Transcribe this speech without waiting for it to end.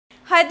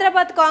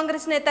హైదరాబాద్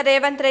కాంగ్రెస్ నేత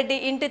రేవంత్ రెడ్డి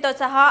ఇంటితో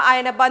సహా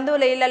ఆయన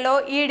బంధువుల ఇళ్లలో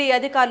ఈడీ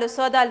అధికారులు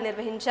సోదాలు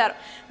నిర్వహించారు.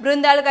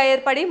 బృందాలుగా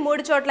ఏర్పడి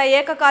 3 చోట్ల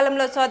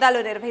ఏకకాలంలో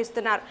సోదాలు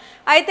నిర్వహిస్తున్నారు.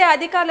 అయితే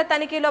అధికారుల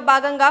తనిఖీలో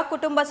భాగంగా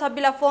కుటుంబ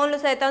సభ్యుల ఫోన్లు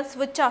సైతం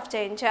స్విచ్ ఆఫ్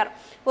చేయించారు.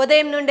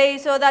 ఉదయం నుండే ఈ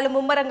సోదాలు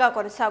ముమ్మరంగా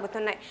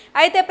కొనసాగుతున్నాయి.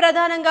 అయితే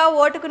ప్రధానంగా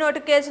ఓటుకు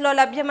నోటు కేసులో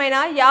లభ్యమైన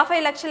 50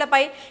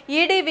 లక్షలపై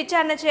ఈడీ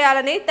విచారణ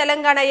చేయాలని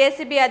తెలంగాణ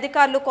ఏసీబీ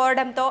అధికారులు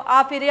కోరడంతో ఆ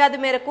ఫిర్యాదు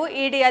మేరకు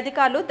ఈడీ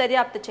అధికారులు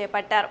దర్యాప్తు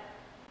చేపట్టారు.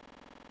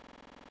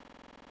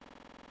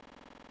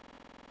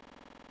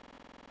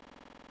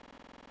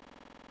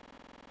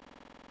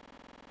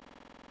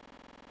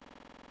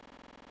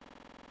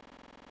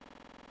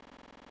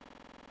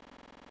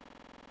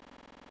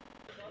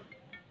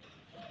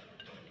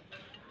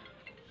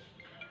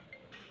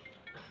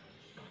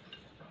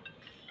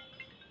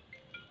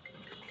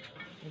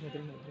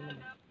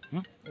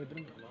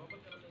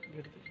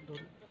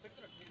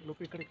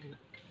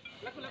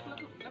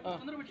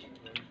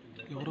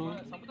 ఎవరు